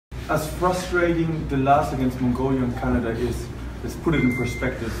as frustrating the loss against Mongolia and Canada is, let's put it in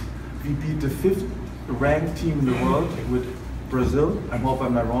perspective. We beat the 5th ranked team in the world with Brazil, I hope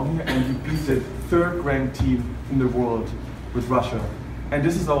I'm not wrong here, and we beat the 3rd ranked team in the world with Russia. And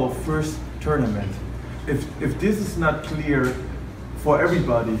this is our first tournament. If this is not clear for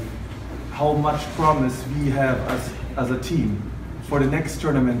everybody, how much promise we have as a team for the next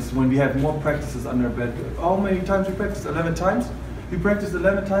tournaments when we have more practices under our belt. How many times we practiced? 11 times? We practiced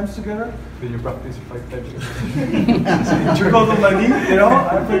 11 times together? Did you practice 5 times? Because of my knee, you know,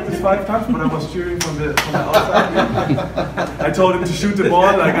 I practiced 5 times, but I was cheering from the outside. I told him to shoot the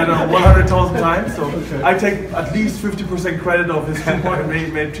ball like, I don't know, 100,000 times, so okay. I take at least 50% credit of his 2-pointer,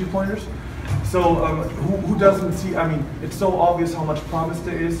 made 2-pointers. So who doesn't see, I mean, it's so obvious how much promise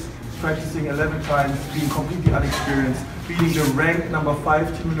there is, practicing 11 times, being completely unexperienced, beating the ranked number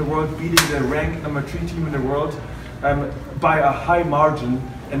 5 team in the world, beating the ranked number 3 team in the world by a high margin.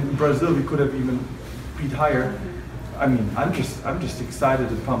 And in Brazil we could have even beat higher. I mean, I'm just excited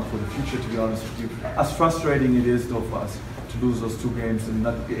and pumped for the future, to be honest with you. As frustrating it is though for us to lose those 2 games and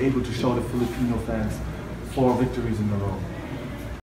not be able to show the Filipino fans 4 victories in a row.